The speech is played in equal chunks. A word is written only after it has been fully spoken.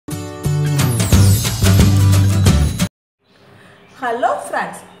Hello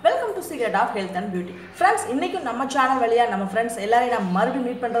friends, welcome to Secret of Health and Beauty. Friends, இன்னைக்கு நம்ம channel வழியா நம்ம फ्रेंड्स எல்லாரையும் நான் மறுபடியும்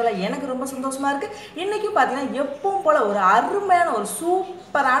மீட் பண்றதுல எனக்கு ரொம்ப சந்தோஷமா இருக்கு. இன்னைக்கு பாத்தீங்கன்னா எப்பவும் போல ஒரு அருமையான ஒரு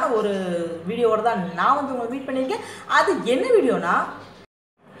சூப்பரான ஒரு வீடியோவோட தான் நான் வந்து உங்களை மீட் பண்ணிருக்கேன். அது என்ன வீடியோனா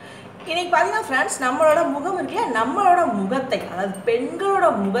இன்னைக்கு பாத்தீங்கன்னா फ्रेंड्स நம்மளோட முகம் இருக்குல நம்மளோட முகத்தை அதாவது பெண்களோட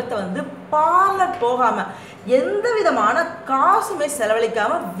முகத்தை வந்து பார்லர் போகாம எந்த விதமான காசுமே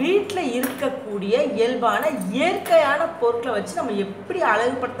செலவழிக்காம வீட்ல இருக்கக்கூடிய இயல்பான இயற்கையான பொருட்களை வச்சு நம்ம எப்படி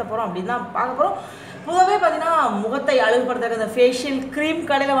அழகுபடுத்த போறோம் அப்படினா பார்க்க போறோம். பொதுவாகவே பார்த்தீங்கன்னா முகத்தை அழகுபடுத்துற அந்த ஃபேஷியல் க்ரீம்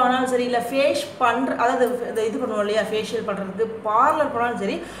கடையில் வாங்கினாலும் சரி இல்லை ஃபேஸ் பண்ணுற அதாவது இது பண்ணுவோம் இல்லையா ஃபேஷியல் பண்ணுறதுக்கு பார்லர் போனாலும்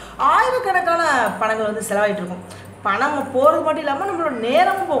சரி ஆயிரக்கணக்கான பணங்கள் வந்து செலவாயிட்டு இருக்கும். பணம் போகிறது மட்டும் இல்லாமல் நம்மளோட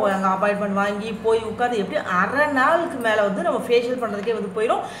நேரமும் போகும். அங்கே அப்பாயின்மெண்ட் வாங்கி போய் உட்காந்து எப்படி அரை நாளுக்கு மேலே வந்து நம்ம ஃபேஷியல் பண்ணுறதுக்கே வந்து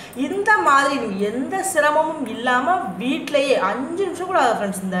போயிடும். இந்த மாதிரி நீங்கள் எந்த சிரமமும் இல்லாமல் வீட்டிலையே 5 நிமிஷம் கூட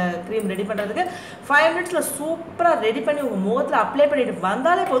ஃப்ரெண்ட்ஸ் இந்த க்ரீம் ரெடி பண்ணுறதுக்கு 5 மினிட்ஸில் சூப்பராக ரெடி பண்ணி உங்கள் முகத்தில் அப்ளை பண்ணிட்டு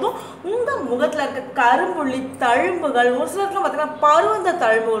வந்தாலே போதும். உங்கள் முகத்தில் இருக்க கரும்புள்ளி தழும்புகள் ஒரு சிலருக்குலாம் பார்த்தீங்கன்னா பருவந்த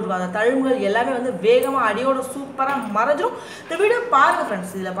தழும்புகள் இருக்கும். அந்த தழும்புகள் எல்லாமே வந்து வேகமாக அடியோட சூப்பராக மறைஞ்சிடும். இந்த வீடியோ பாருங்கள்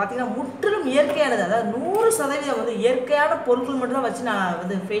ஃப்ரெண்ட்ஸ். இதில் பார்த்தீங்கன்னா முற்றிலும் இயற்கையானது அதாவது 100% வந்து இயற்கையான பொருட்கள் மட்டும் தான் வச்சு நான்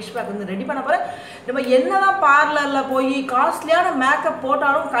வந்து ஃபேஸ் பேக் வந்து ரெடி பண்ண போகிறேன். நம்ம என்னதான் பார்லரில் போய் காஸ்ட்லியான மேக்கப்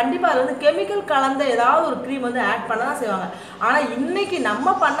போட்டாலும் கண்டிப்பாக அது வந்து கெமிக்கல் கலந்த ஏதாவது ஒரு க்ரீம் வந்து ஆட் பண்ண தான் செய்வாங்க. ஆனால் இன்னைக்கு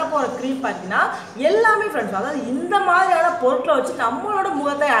நம்ம பண்ண போகிற க்ரீம் பார்த்தீங்கன்னா எல்லாமே ஃப்ரெண்ட்ஸ் அதாவது இந்த மாதிரியான பொருட்களை வச்சு நம்மளோட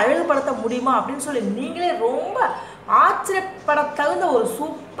முகத்தை அழகுபடுத்த முடியுமா அப்படின்னு சொல்லி நீங்களே ரொம்ப ஆச்சரியப்பட தகுந்த ஒரு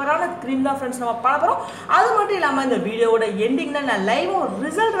சூப்பரான க்ரீம் தான் ஃப்ரெண்ட்ஸ் நம்ம பண்ண போகிறோம். அது மட்டும் இல்லாமல் இந்த வீடியோவோட எண்டிங்கில் நான் லைவாக ஒரு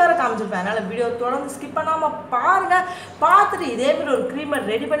ரிசல்ட் வேறு காமிச்சிருப்பேன். அதனால் வீடியோ தொடர்ந்து ஸ்கிப் பண்ணாமல் பாருங்கள். பார்த்துட்டு இதேமாதிரி ஒரு க்ரீமை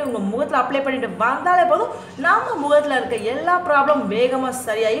ரெடி பண்ணி உங்கள் முகத்தில் அப்ளை பண்ணிட்டு வந்தாலே போதும் நம்ம முகத்தில் இருக்க எல்லா ப்ராப்ளம் வேகமாக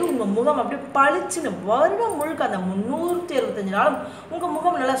சரியாகி உங்கள் முகம் அப்படியே பளிச்சுன்னு வருடம் முழுக்க அந்த 365 நாளும் உங்கள்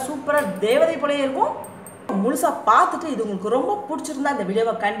முகம் நல்லா சூப்பராக தேவதை போலயே இருக்கும். முழுசாக பார்த்துட்டு இது உங்களுக்கு ரொம்ப பிடிச்சிருந்தா இந்த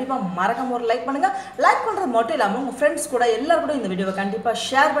வீடியோவை கண்டிப்பாக மறக்காம ஒரு லைக் பண்ணுங்கள். லைக் பண்ணுறது மட்டும் இல்லாமல் உங்கள் ஃப்ரெண்ட்ஸ் கூட எல்லாரும் கூட இந்த வீடியோவை கண்டிப்பாக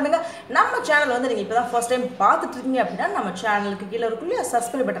ஷேர் பண்ணுங்கள். நம்ம சேனல் வந்து நீங்கள் இப்போ தான் ஃபர்ஸ்ட் டைம் பார்த்துட்டு இருக்கீங்க அப்படின்னா நம்ம சேனலுக்கு கீழே இருக்குள்ளே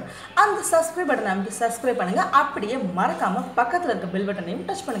சப்ஸ்கிரைப் பட்டன் அந்த சப்ஸ்கிரைப் பட்டன் அமைக்க சப்ஸ்கிரைப் பண்ணுங்கள். அப்படியே மறக்காமல் பக்கத்தில் இருக்க பெல் பட்டனையும்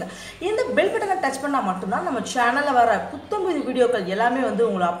டச் பண்ணுங்கள். இந்த பெல் பட்டனை டச் பண்ணால் மட்டும்தான் நம்ம சேனலில் வர புத்தம்புது வீடியோக்கள் எல்லாமே வந்து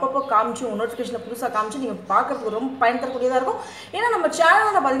உங்களை அப்பப்போ காமிச்சு உங்கள் நோட்டிஃபிகேஷனில் புதுசாக காமிச்சு நீங்கள் பார்க்குறதுக்கு ரொம்ப பயன் தரக்கூடியதாக இருக்கும். ஏன்னா நம்ம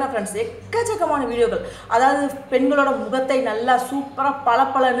சேனலில் பார்த்தீங்கன்னா ஃப்ரெண்ட்ஸ் எக்கச்சக்கமான வீடியோக்கள் அதாவது பெண்களோட முகத்தை நல்லா சூப்பராக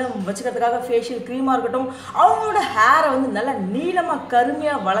பளபளன்னு வச்சுக்கிறதுக்காக ஃபேஷியல் க்ரீமாக இருக்கட்டும் அவங்களோட ஹேரை வந்து நல்லா நீளமாக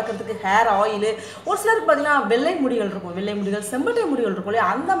கருமையாக வளர்க்குறதுக்கு ஹேர் ஆயிலு ஒரு சிலருக்கு பார்த்தீங்கன்னா வெள்ளை முடிகள் இருக்கும் வெள்ளை முடிகள் செம்பட்டை முடிகள் இருக்கும் இல்லையா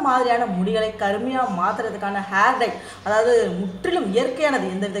அந்த மாதிரியான முடிகளை கருமையாக மாற்றுறதுக்கான ஹேர் டை அதாவது முற்றிலும் இயற்கையானது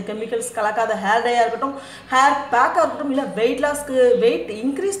எந்தவித கெமிக்கல்ஸ் கலக்காத ஹேர் டையாக இருக்கட்டும் ஹேர் பேக்காக இருக்கட்டும் இல்லை வெயிட் லாஸ்க்கு வெயிட்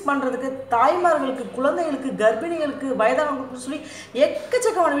இன்க்ரீஸ் பண்ணுறதுக்கு தாய்மார்களுக்கு குழந்தைகளுக்கு கர்ப்பிணிகளுக்கு வயதானவர்களுக்கு சொல்லி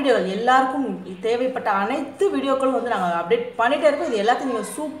எக்கச்சக்கமான வீடியோகள் எல்லாருக்கும் தேவைப்பட்ட அனைத்து வீடியோக்களும் வந்து நாங்கள் அப்டேட் பண்ணிட்டே இருக்கோம். இது எல்லாத்தையும்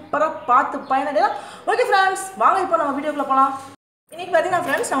நீங்கள் சூப்பராக பார்த்து பயனடையலாம். ஓகே ஃப்ரெண்ட்ஸ் வாங்க இப்போ நம்ம வீடியோக்குள்ள போகலாம். இன்றைக்கி பார்த்தீங்கன்னா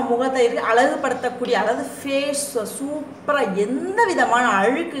ஃப்ரெண்ட்ஸ் நம்ம முகத்தை அழகுபடுத்தக்கூடிய அதாவது ஃபேஸ் சூப்பராக எந்த விதமான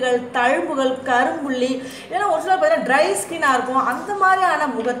அழுக்குகள் தழும்புகள் கரும்புள்ளி ஏன்னா ஒரு சிலர் பார்த்தீங்கன்னா ட்ரை ஸ்கின்னாக இருக்கும் அந்த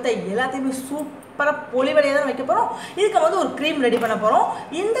மாதிரியான முகத்தை எல்லாத்தையுமே சூப்பராக பொலிவடையாக தான் வைக்க போகிறோம். இதுக்கு வந்து ஒரு க்ரீம் ரெடி பண்ண போகிறோம்.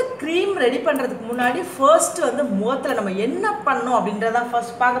 இந்த க்ரீம் ரெடி பண்ணுறதுக்கு முன்னாடி ஃபர்ஸ்ட்டு வந்து முகத்தில் நம்ம என்ன பண்ணணும் அப்படின்றதான்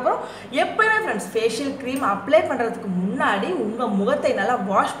ஃபர்ஸ்ட் பார்க்க போகிறோம். எப்போயுமே ஃப்ரெண்ட்ஸ் ஃபேஷியல் க்ரீம் அப்ளை பண்ணுறதுக்கு முன்னாடி உங்கள் முகத்தை நல்லா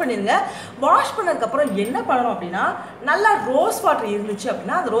வாஷ் பண்ணிடுங்க. வாஷ் பண்ணதுக்கப்புறம் என்ன பண்ணணும் அப்படின்னா நல்லா ரோஸ் வாட்டர் இருந்துச்சு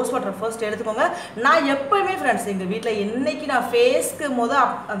அப்படின்னா அந்த ரோஸ் வாட்டர் ஃபர்ஸ்ட் எடுத்துக்கோங்க. நான் எப்போயுமே ஃப்ரெண்ட்ஸ் எங்கள் வீட்டில் என்னைக்கு நான் ஃபேஸ்க்கு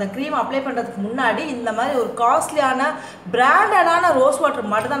அந்த க்ரீம் அப்ளை பண்ணுறதுக்கு முன்னாடி இந்த மாதிரி ஒரு காஸ்ட்லியான பிராண்டடான ரோஸ்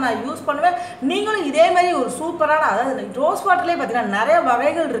வாட்டர் மட்டும் தான் நான் யூஸ் பண்ணுவேன். நீங்களும் இதே மாதிரி ஒரு சூப்பரான அதாவது ரோஸ் வாட்டர்லேயே பார்த்தீங்கன்னா நிறைய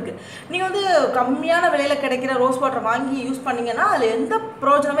வகைகள் இருக்குது. நீங்கள் வந்து கம்மியான விலையில் கிடைக்கிற ரோஸ் வாட்டர் வாங்கி யூஸ் பண்ணிங்கன்னா அதில் எந்த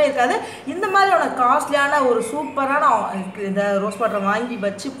பிரயோஜனமே இருக்காது. இந்த மாதிரியான காஸ்ட்லியான ஒரு சூப்பரான இந்த ரோஸ் வாட்டரை வாங்கி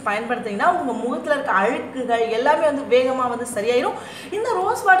வச்சு பயன்படுத்திங்கன்னா உங்கள் முகத்தில் இருக்க அழுக்குகள் எல்லாமே வந்து வேகமாக வந்து சரியாயிடும். இந்த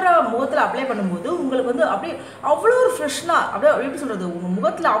ரோஸ் வாட்டரை முகத்தில் அப்ளை பண்ணும்போது உங்களுக்கு வந்து அப்படியே அவ்வளோ ஒரு ஃப்ரெஷ்னாக அப்படியே எப்படி சொல்கிறது உங்கள்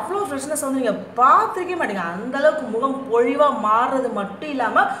முகத்தில் அவ்வளோ ஃப்ரெஷ்னஸ் வந்து நீங்கள் பார்த்துருக்கே மாட்டீங்க. அந்தளவுக்கு முகம் பொழிவாக மாறுறது மட்டும்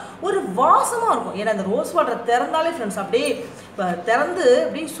இல்லாமல் ஒரு வாசமாக இருக்கும். ஏன்னா அந்த ரோஸ் வாட்டரை திறந்தாலே ஃப்ரெண்ட்ஸ் அப்படியே இப்போ திறந்து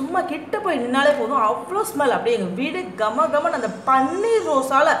அப்படியே சும்மா கிட்ட போய் நின்னாலே போதும் அவ்வளோ ஸ்மெல் அப்படியே எங்கள் வீடு கம கமன் அந்த பன்னீர்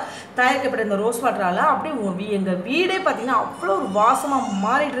ரோஸால் தயாரிக்கப்பட்ட இந்த ரோஸ் வாட்டரால் அப்படியே எங்கள் வீடே பார்த்தீங்கன்னா அவ்வளோ ஒரு வாசமாக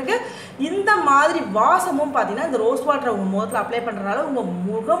மாறிட்டு இருக்கு. இந்த மாதிரி வாசமும் பார்த்தீங்கன்னா இந்த ரோஸ் வாட்டரை உங்கள் முகத்தில் அப்ளை பண்ணுறதுனால உங்கள்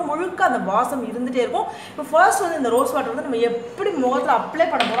முகம் முழுக்க அந்த வாசம் இருந்துகிட்டே இருக்கும். இப்போ ஃபர்ஸ்ட் வந்து இந்த ரோஸ் வாட்டர் வந்து நம்ம எப்படி முகத்தில் அப்ளை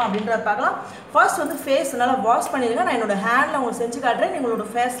பண்ண போகிறோம் அப்படின்றத பார்க்கலாம். ஃபர்ஸ்ட் வந்து ஃபேஸ் நல்லா வாஷ் பண்ணிடுங்க. நான் என்னோட ஹேண்டில் உங்களுக்கு செஞ்சு காட்டுறேன். உங்களோட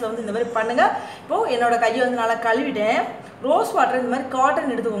ஃபேஸில் வந்து இந்த மாதிரி பண்ணுங்கள். இப்போது என்னோட கையை வந்து நல்லா கழுவிட்டேன். ரோஸ் வாட்டர் இந்த மாதிரி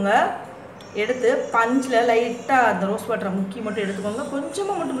காட்டன் எடுத்துக்கோங்க. எடுத்து பஞ்சில் லைட்டாக அந்த ரோஸ் வாட்டரை முக்கி மட்டும் எடுத்துக்கோங்க.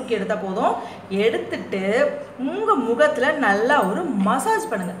 கொஞ்சமாக மட்டும் முக்கி எடுத்தால் போதும். எடுத்துட்டு உங்கள் முகத்தில் நல்லா ஒரு மசாஜ்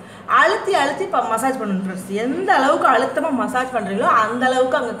பண்ணுங்கள். அழுத்தி அழுத்தி மசாஜ் பண்ணணும் ஃப்ரெண்ட்ஸ். எந்த அளவுக்கு அழுத்தமாக மசாஜ் பண்ணுறீங்களோ அந்த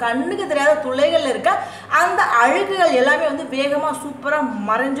அளவுக்கு அங்கே கண்ணுக்கு தெரியாத துளைகள் இருக்க அந்த அழுகுகள் எல்லாமே வந்து வேகமாக சூப்பராக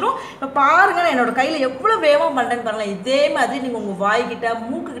மறைஞ்சிரும். இப்போ பாருங்கள், நான் என்னோடய கையில் எவ்வளோ வேகமாக பண்ணுறேன்னு பாருங்களேன். இதே மாதிரி நீங்கள் உங்கள் வாய்கிட்ட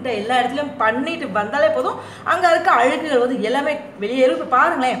மூக்குக்கிட்ட எல்லா இடத்துலையும் பண்ணிட்டு வந்தாலே போதும். அங்கே இருக்க அழுகுகள் வந்து எல்லாமே வெளியேறும். இப்போ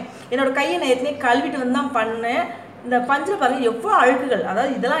பாருங்களேன், என்னோடய கையை நான் ஏற்கனவே கழுவிட்டு வந்து தான் பண்ணேன். இந்த பஞ்சில் பாருங்கள் எவ்வளோ அழுகுகள்.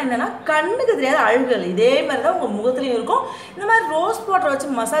 அதாவது இதெல்லாம் என்னென்னா கண்ணுக்கு தெரியாத அழுகுகள். இதே மாதிரி தான் உங்கள் முகத்துலையும் இருக்கும். இந்த மாதிரி ரோஸ் வாட்டரை வச்சு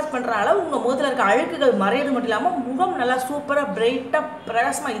மசாஜ் பண்ணுறனால உங்கள் முகத்தில் இருக்க அழுகுகள் மறையிறது மட்டும் இல்லாமல் முகம் நல்லா சூப்பராக பிரைட்டாக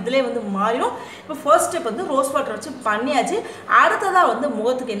பிரகாசமாக இதிலே வந்து மாறிடும். இப்போ ஃபர்ஸ்ட் ஸ்டெப் வந்து ரோஸ் வாட்டரை வச்சு பண்ணியாச்சு. அடுத்ததாக வந்து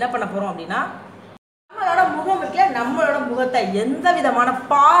முகத்துக்கு என்ன பண்ண போகிறோம் அப்படின்னா, நம்மளோட முகம் இருக்கல, நம்மளோட முகத்தை எந்த விதமான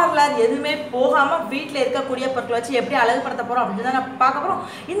பார்லர் எதுவுமே போகாமல் வீட்டில் இருக்கக்கூடிய பொருட்களை வச்சு எப்படி அழகுபடுத்த போகிறோம் அப்படின்னு தான் நான் பார்க்க போகிறோம்.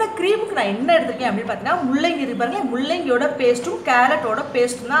 இந்த க்ரீமுக்கு நான் என்ன எடுத்திருக்கேன் அப்படின்னு பார்த்தீங்கன்னா, முள்ளங்கி இருப்பாருங்களே, முள்ளங்கியோட பேஸ்ட்டும் கேரட்டோட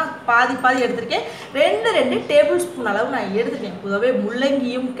பேஸ்ட்டும் தான் பாதி பாதி எடுத்திருக்கேன். 2 டேபிள் ஸ்பூன் அளவு நான் எடுத்துருக்கேன். பொதுவாகவே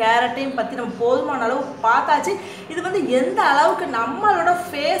முள்ளங்கியும் கேரட்டையும் பற்றி நம்ம போதுமான அளவு பார்த்தாச்சு. இது வந்து எந்த அளவுக்கு நம்மளோட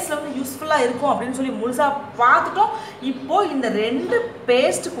ஃபேஸில் வந்து யூஸ்ஃபுல்லாக இருக்கும் அப்படின்னு சொல்லி முழுசாக பார்த்துட்டோம். இப்போது இந்த 2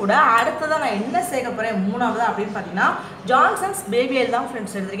 பேஸ்ட் கூட அடுத்ததான் நான் என்ன சேர்க்க போகிறேன் மூணாவது அப்படின்னு பார்த்தீங்கன்னா, ஜான்சன்ஸ் பேபி ஆயில் தான்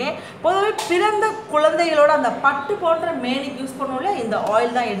ஃப்ரெண்ட்ஸ் எடுத்திருக்கேன். பொதுவாக பிறந்த குழந்தைகளோட அந்த பட்டு போன்ற மேனிக்கு யூஸ் பண்ணுவோம்ல, இந்த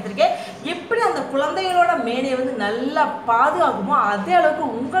ஆயில் தான் எடுத்திருக்கேன். எப்படி அந்த குழந்தைகளோட மேனியை வந்து நல்லா பாதுகாக்குமோ அதே அளவுக்கு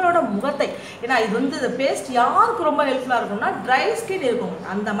உங்களோட முகத்தை, ஏன்னா இது வந்து இந்த பேஸ்ட் யாருக்கு ரொம்ப ஹெல்ப்ஃபுல்லாக இருக்கும்னா ட்ரை ஸ்கின் இருக்கும்.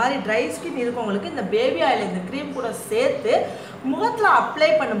 அந்த மாதிரி ட்ரை ஸ்கின் இருக்கவங்களுக்கு இந்த பேபி ஆயில் இந்த க்ரீம் கூட சேர்த்து முகத்தில்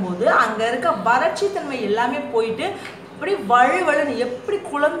அப்ளை பண்ணும்போது அங்கே இருக்க வறட்சி தன்மை எல்லாமே போயிட்டு அப்படி வழுவழுன்னு எப்படி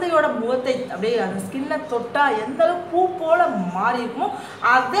குழந்தையோட முகத்தை அப்படியே அந்த ஸ்கின்னை தொட்டால் எந்த அளவுக்கு பூ போல் மாறி இருக்குமோ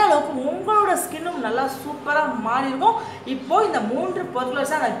அதே அளவுக்கு உங்களோட ஸ்கின்னும் நல்லா சூப்பராக மாறி இருக்கும். இப்போது இந்த 3 பொருட்களை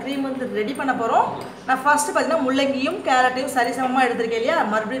வச்சு அந்த க்ரீம் வந்து ரெடி பண்ண போகிறோம். நான் ஃபஸ்ட்டு பார்த்தீங்கன்னா முள்ளங்கியும் கேரட்டையும் சரிசமமாக எடுத்துருக்கேன் இல்லையா,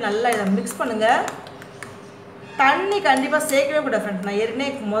 மறுபடியும் நல்லா இதை மிக்ஸ் பண்ணுங்கள். தண்ணி கண்டிப்பாக சேர்க்கவே கூடாது ஃப்ரெண்ட்ஸ். நான்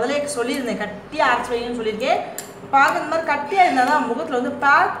ஏற்கனவே முதலே சொல்லியிருந்தேன், கட்டியாக அரைச்சி வைங்கன்னு சொல்லியிருக்கேன். பார்க்க இந்த மாதிரி கட்டியாக இருந்தால் தான் முகத்தில் வந்து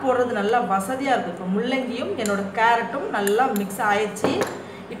பேக் போடுறது நல்லா வசதியாக இருக்கும். இப்போ முள்ளங்கியும் என்னோட கேரட்டும் நல்லா மிக்ஸ் ஆயிடுச்சு.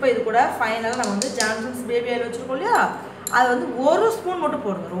 இப்போ இது கூட ஃபைனலாக நம்ம வந்து ஜான்சன்ஸ் பேபி ஆயில் வச்சுருக்கோம் இல்லையா, அது வந்து 1 ஸ்பூன் மட்டும்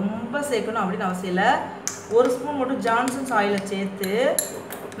போடுங்க. ரொம்ப சேர்க்கணும் அப்படின்னு அவசியம் இல்லை. 1 ஸ்பூன் மட்டும் ஜான்சன்ஸ் ஆயிலை சேர்த்து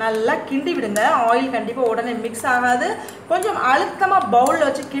நல்லா கிண்டி விடுங்க. ஆயில் கண்டிப்பாக உடனே மிக்ஸ் ஆகாது. கொஞ்சம் அழுத்தமாக பவுலில்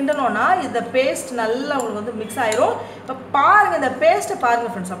வச்சு கிண்டனோன்னா இந்த பேஸ்ட் நல்லா உங்களுக்கு வந்து மிக்ஸ் ஆயிரும். இப்போ பாருங்கள், இந்த பேஸ்ட்டை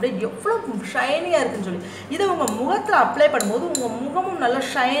பாருங்கள் ஃப்ரெண்ட்ஸ், அப்படியே எவ்வளோ ஷைனிங்காக இருக்குன்னு சொல்லி. இதை உங்கள் முகத்தில் அப்ளை பண்ணும்போது உங்கள் முகமும் நல்லா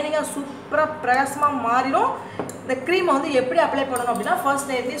ஷைனிங்காக சூப்பராக பிரகாசமாக மாறிடும். இந்த க்ரீமை வந்து எப்படி அப்ளை பண்ணணும் அப்படின்னா, ஃபர்ஸ்ட்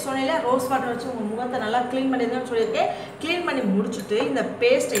நேரத்தையே சொன்னேன்ல, ரோஸ் வாட்டர் வச்சு உங்கள் முகத்தை நல்லா க்ளீன் பண்ணிடுங்கன்னு சொல்லியிருக்கேன். க்ளீன் பண்ணி முடிச்சுட்டு இந்த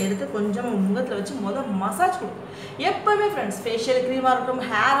பேஸ்ட்டை எடுத்து கொஞ்சம் உங்கள் முகத்தில் வச்சு மசாஜ் கொடுக்கும். எப்போவுமே ஃப்ரெண்ட்ஸ், ஃபேஷியல் க்ரீமாக இருக்கட்டும்,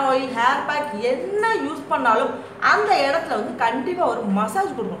 ஹேர் ஆயில், ஹேர் பேக் என்ன யூஸ் பண்ணாலும் அந்த இடத்துல வந்து கண்டிப்பாக ஒரு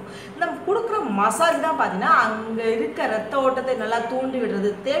மசாஜ் கொடுக்கணும். இந்த கொடுக்குற மசாஜ் தான் பார்த்தீங்கன்னா அங்கே இருக்க ரத்த ஓட்டத்தை நல்லா தூண்டி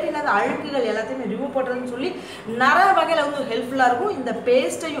விடுறது, தேவையில்லாத அழுக்குகள் எல்லாத்தையுமே ரிமூவ் பண்ணுறதுன்னு சொல்லி நிறைய வகையில் வந்து ஹெல்ப்ஃபுல்லாக இருக்கும். இந்த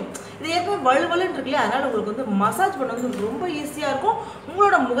பேஸ்ட்டையும் இது ஏற்கனவே வலுவலுன்னு இருக்குல்லையா, அதனால் உங்களுக்கு வந்து மசாஜ் பண்ண வந்து ரொம்ப ஈஸியாக இருக்கும்.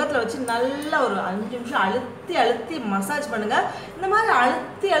 உங்களோட முகத்தில் வச்சு நல்லா ஒரு 5 நிமிஷம் அழுத்தி அழுத்தி மசாஜ் பண்ணுங்கள். இந்த மாதிரி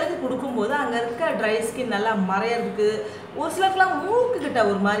அழுத்தி அழுத்தி கொடுக்கும்போது அங்கே இருக்க ட்ரை ஸ்கின் நல்லா மறையிறதுக்கு, ஒரு சிலருக்குலாம் மூக்குக்கிட்ட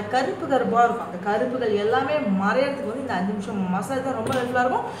ஒரு மாதிரி கருப்பு கருப்பாக இருக்கும், அந்த கருப்புகள் எல்லாமே மறையிறதுக்கு வந்து இந்த 5 நிமிஷம் மசாஜ் தான் ரொம்ப ஹெல்ப்ஃபுல்லாக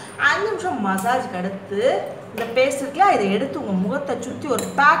இருக்கும். 5 நிமிஷம் மசாஜுக்கு அடுத்து இந்த பேஸ்ட் இருக்குல்ல, இதை எடுத்து உங்கள் முகத்தை சுற்றி ஒரு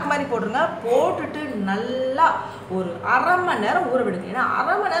பேக் மாதிரி போட்டுருங்க. போட்டுட்டு நல்லா ஒரு 1/2 மணி நேரம் ஊற விடுங்க. ஏன்னா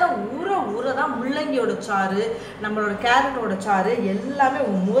 1/2 மணி நேரம் ஊற தான் முள்ளங்கியோட சாறு, நம்மளோட கேரட்டோட சாறு எல்லாமே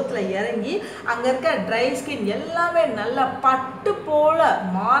உங்கள் முகத்தில் இறங்கி அங்கே இருக்க ட்ரை ஸ்கின் எல்லாமே நல்லா பட்டு போல்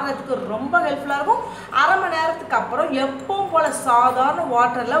மாறுறதுக்கு ரொம்ப ஹெல்ப்ஃபுல்லாக இருக்கும். 1/2 மணி நேரத்துக்கு அப்புறம் எப்பவும் போல் சாதாரண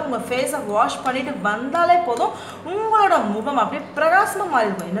வாட்டரில் உங்கள் ஃபேஸை வாஷ் பண்ணிவிட்டு வந்தாலே போதும், உங்களோட முகம் அப்படியே பிரகாசமாக மாறி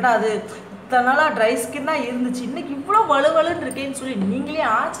இருக்கும். என்னடா அது நாளாக ட்ரை ஸ்கின்னாக இருந்துச்சு, இன்றைக்கி இவ்வளோ வலுவலுன்னு இருக்கேன்னு சொல்லி நீங்களே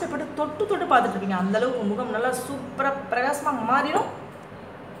ஆச்சரியப்பட்டு தொட்டு தொட்டு பார்த்துட்டு இருக்கீங்க. அந்தளவுக்கு முகம் நல்லா சூப்பராக பிரகாசமாக மாறிடும்.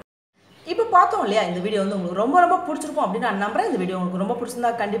 இப்போ பார்த்தோம் இல்லையா, இந்த வீடியோ வந்து உங்களுக்கு ரொம்ப ரொம்ப பிடிச்சிருக்கும் அப்படின்னு நான் நம்புறேன். இந்த வீடியோ உங்களுக்கு ரொம்ப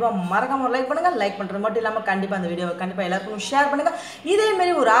பிடிச்சிருந்தா கண்டிப்பாக மறக்காம லைக் பண்ணுங்கள். லைக் பண்ணுறது மட்டும் இல்லாமல் கண்டிப்பாக இந்த வீடியோவை கண்டிப்பாக எல்லாருக்கும் ஷேர் பண்ணுங்கள்.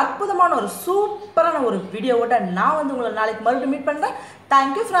 இதேமாரி ஒரு அற்புதமான ஒரு சூப்பரான ஒரு வீடியோவோட நான் வந்து உங்களை நாளைக்கு மறுபடியும் மீட் பண்ணுறேன்.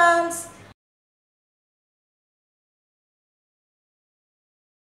 Thank you friends.